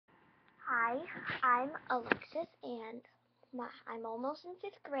Hi, I'm Alexis, and I'm almost in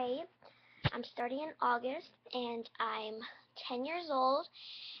 5th grade. I'm starting in August, and I'm 10 years old,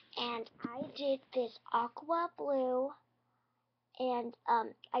 and I did this aqua blue, and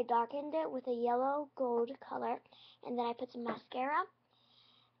I darkened it with a yellow gold color, and then I put some mascara,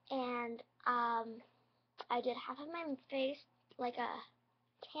 and I did half of my face like a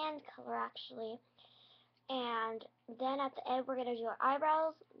tan color, actually, and then at the end we're going to do our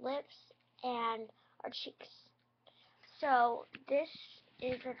eyebrows, lips, and our cheeks. So this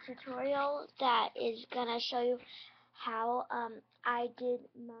is a tutorial that is going to show you how I did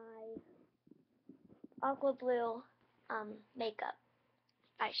my aqua blue makeup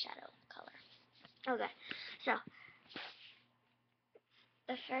eyeshadow color. Okay, so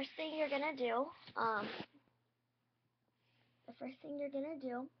the first thing you're going to do,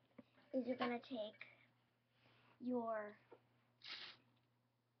 is you're going to take your,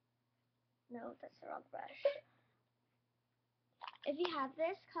 no, that's the wrong brush. If you have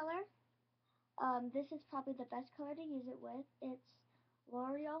this color, this is probably the best color to use it with. It's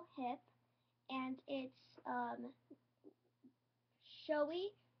L'Oreal Hip, and it's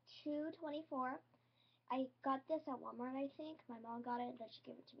Showy 224. I got this at Walmart, I think. My mom got it, and then she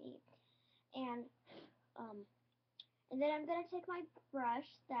gave it to me. And then I'm gonna take my brush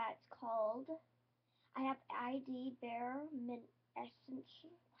that's called, I have THER Essence,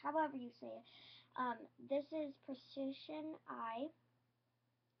 however you say it. This is Precision Eye,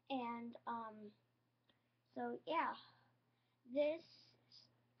 and so yeah, this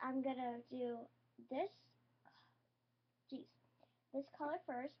I'm gonna do this color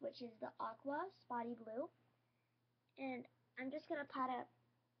first, which is the aqua spotty blue, and I'm just gonna pat it.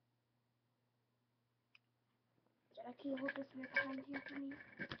 Can you hold this mirror behind here for me?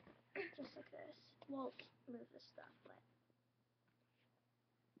 Just like this. We'll move this stuff,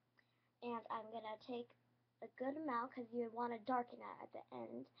 and I'm gonna take a good amount because you want to darken it at the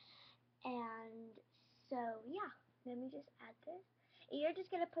end. And so yeah, let me just add this. And you're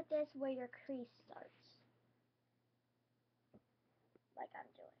just gonna put this where your crease starts, like I'm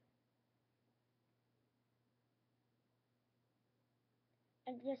doing,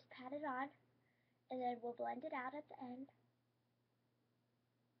 and just pat it on, and then we'll blend it out at the end.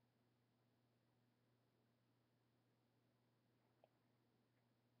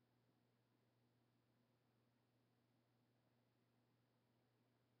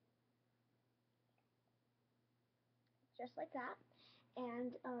 Just like that.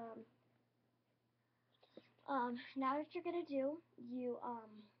 And now what you're gonna do, you're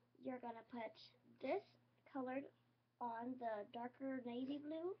gonna put this colored on the darker navy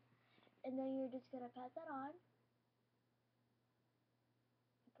blue, and then you're just gonna pat that on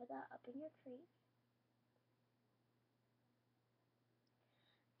and put that up in your crease.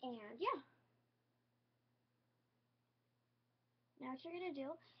 And yeah, now what you're gonna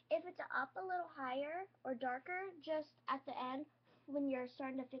do, if it's up a little higher or darker, just at the end when you're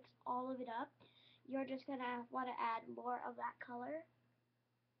starting to fix all of it up, you're just gonna want to add more of that color.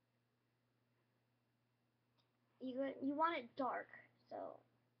 You want it dark, so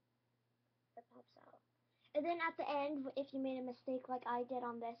it pops out. And then at the end, if you made a mistake like I did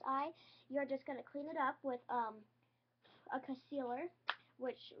on this eye, you're just going to clean it up with a concealer,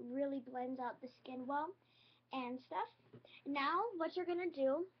 which really blends out the skin well and stuff. Now, what you're going to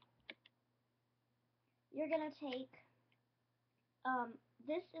do, you're going to take,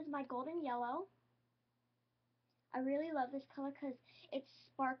 this is my golden yellow. I really love this color because it's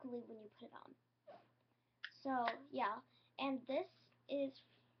sparkly when you put it on. So, yeah. And this is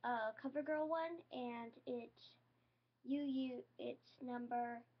a Covergirl one, and it's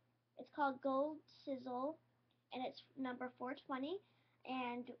called Gold Sizzle, and it's number 420,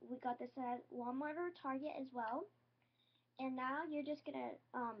 and we got this at Walmart or Target as well. And now you're just gonna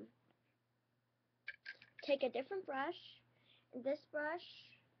take a different brush. And this brush,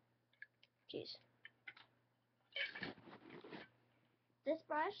 this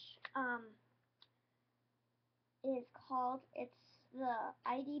brush is called, it's the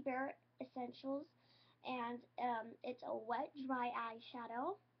THER Essentials, and it's a wet dry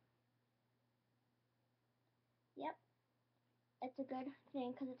eyeshadow. Yep, it's a good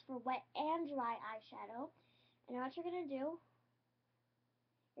thing because it's for wet and dry eyeshadow. And what you're going to do,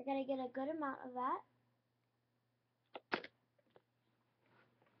 you're going to get a good amount of that.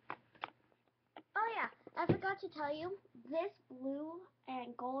 Oh yeah, I forgot to tell you, this blue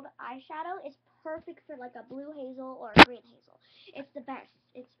and gold eyeshadow is perfect for like a blue hazel or a green hazel. It's the best.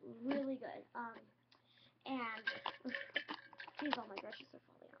 It's really good. And geez, all my brushes are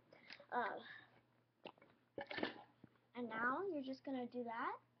falling out. And now you're just gonna do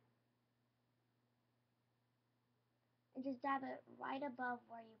that. and just dab it right above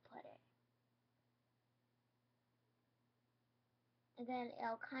where you put it. And then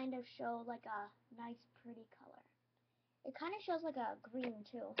it'll kind of show like a nice pretty color. It kind of shows like a green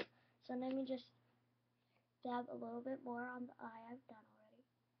too. So let me just dab a little bit more on the eye. I've done already.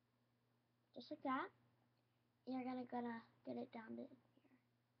 Just like that. And you're gonna get it down to here.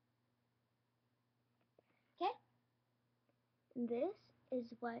 Okay? And this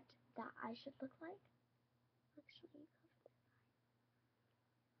is what the eye should look like. Actually,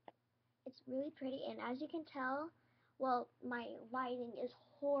 it's really pretty, and as you can tell, well, my lighting is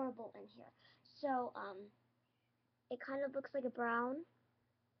horrible in here. So, it kind of looks like a brown,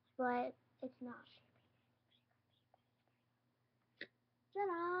 but it's not. Shut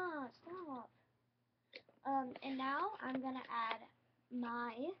up! Stop! And now I'm gonna add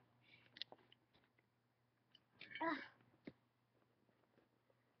my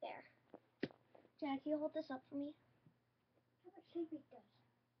there. Jack, you hold this up for me? How much shape it does?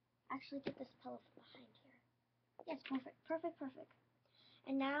 Actually, get this pillow from behind here. Yes, perfect, perfect, perfect.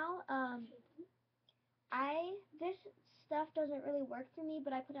 And now, this stuff doesn't really work for me,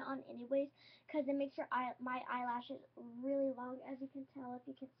 but I put it on anyways because it makes my eyelashes really long, as you can tell if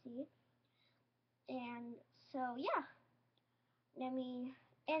you can see. And so yeah,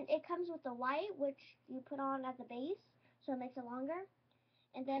 and it comes with the white, which you put on as a base, so it makes it longer.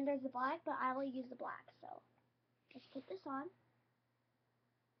 And then there's the black, but I will use the black. So let's put this on.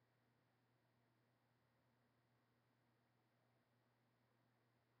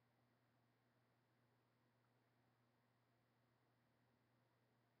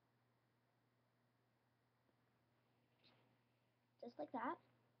 Just like that.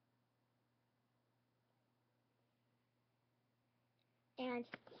 And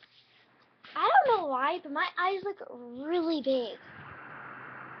I don't know why, but my eyes look really big.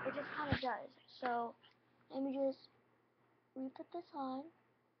 It just kind of does. So let me just re-put this on.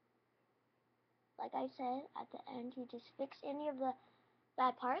 Like I said, at the end, you just fix any of the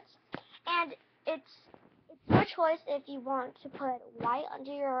bad parts. And it's your choice if you want to put white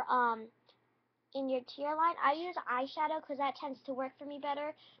under your in your tear line. I use eyeshadow because that tends to work for me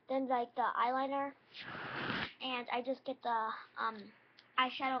better than like the eyeliner. And I just get the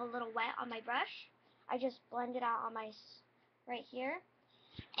eyeshadow a little wet on my brush. I just blend it out on my right here,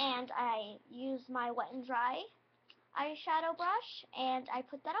 and I use my wet and dry eyeshadow brush, and I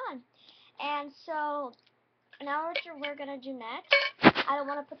put that on. And so now what we're gonna do next, I don't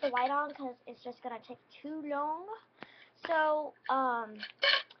want to put the white on because it's just gonna take too long. So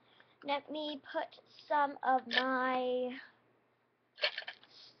let me put some of my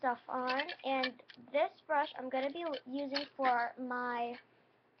stuff on, and this brush I'm gonna be using for my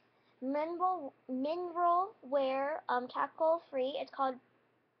mineral wear tackle free. It's called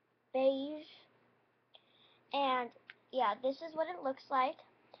Beige, and yeah, this is what it looks like.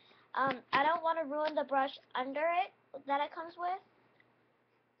 I don't want to ruin the brush under it that it comes with,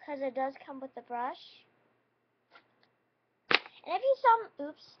 because it does come with the brush. And if you saw,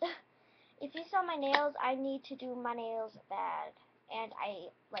 oops, if you saw my nails, I need to do my nails bad, and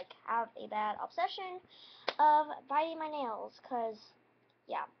I have a bad obsession of biting my nails, cause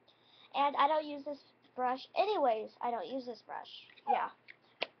yeah. And I don't use this brush. Anyways, I don't use this brush. Yeah.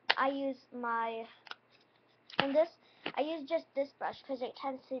 I use I use just this brush because it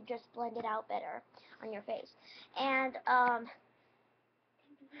tends to just blend it out better on your face. And, I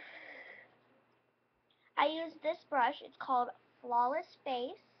use this brush. It's called Flawless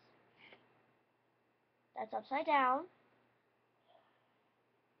Face. That's upside down.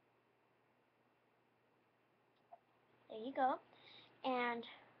 There you go. And,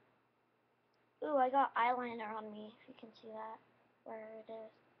 ooh, I got eyeliner on me, if you can see that. Where it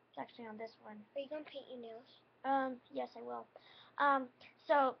is. It's actually on this one. Are you going to paint your nails? Yes, I will.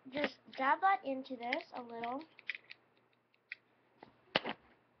 So just dab that into this a little.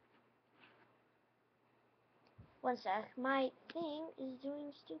 One sec. My thing is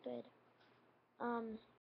doing stupid.